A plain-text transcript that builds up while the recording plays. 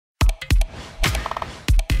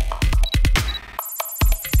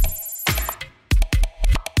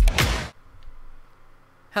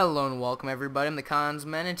Hello and welcome everybody, I'm the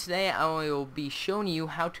Consman, and today I will be showing you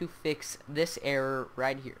how to fix this error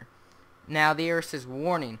right here. Now the error says,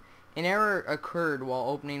 warning, an error occurred while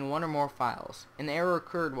opening one or more files. An error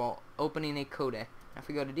occurred while opening a codec. Now if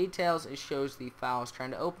we go to details, it shows the file I was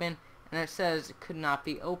trying to open, and it says it could not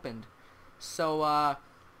be opened. So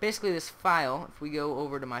basically this file, if we go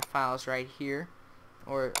over to my files right here,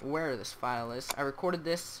 or where this file is, I recorded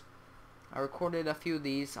a few of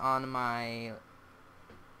these on my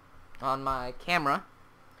camera,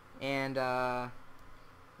 and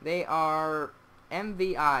they are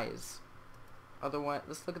MVIs. Otherwise,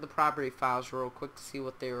 let's look at the property files real quick to see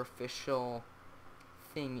what their official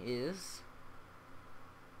thing is.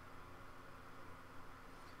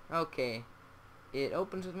 Okay, it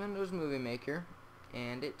opens with Windows Movie Maker,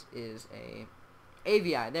 and it is a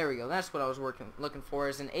AVI. There we go. That's what I was looking for,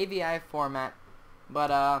 is an AVI format,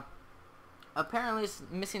 but apparently it's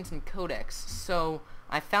missing some codecs. So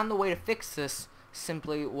I found the way to fix this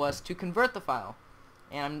simply was to convert the file,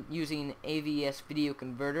 and I'm using AVS video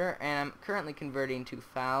converter, and I'm currently converting to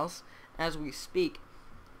files as we speak.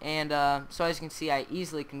 And so as you can see, I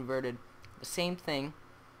easily converted the same thing.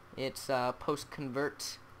 It's post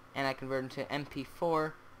convert, and I converted to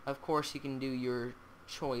MP4. Of course you can do your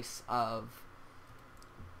choice of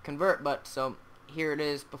convert, but so here it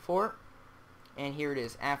is before and here it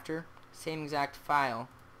is after. Same exact file,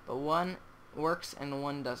 but one works and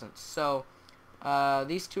one doesn't. So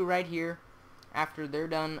these two right here, after they're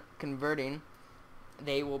done converting,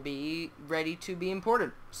 they will be ready to be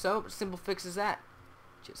imported. So simple fix is that.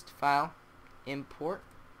 Just file, import.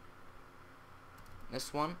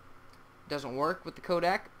 This one doesn't work with the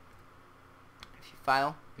codec. If you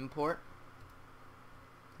file, import,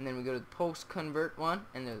 and then we go to the post convert one,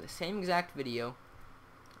 and they're the same exact video.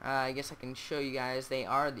 I guess I can show you guys they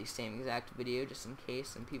are the same exact video, just in case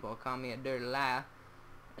some people call me a dirty lie.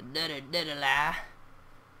 A dirty lie.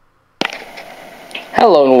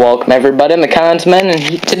 Hello and welcome everybody, I'm the Consman,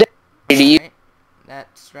 and today Right,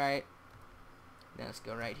 that's right. Then let's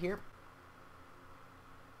go right here.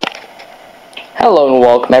 Hello and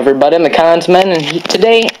welcome everybody, I'm the Consman, and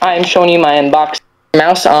today I am showing you my unboxing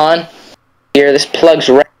mouse on here. This plugs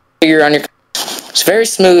right here on your. It's very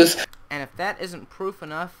smooth. And if that isn't proof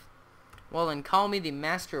enough, well then call me the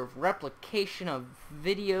master of replication of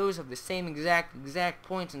videos of the same exact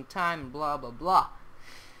points in time, blah blah blah,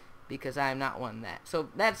 because I am not one of that. So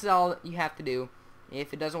that's all you have to do.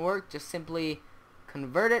 If it doesn't work, just simply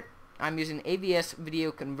convert it. I'm using AVS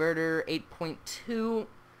video converter 8.2.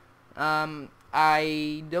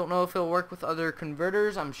 I don't know if it'll work with other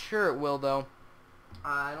converters. I'm sure it will though.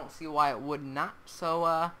 I don't see why it would not.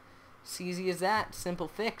 So it's easy as that. Simple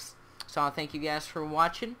fix. So I thank you guys for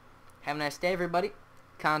watching. Have a nice day, everybody.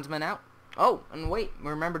 Consman out. Oh, and wait,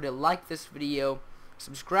 remember to like this video,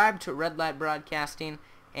 subscribe to Red Light Broadcasting,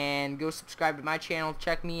 and go subscribe to my channel.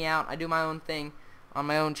 Check me out. I do my own thing on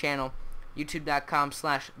my own channel,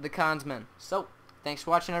 youtube.com/theconsman. So, thanks for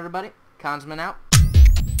watching, everybody. Consman out.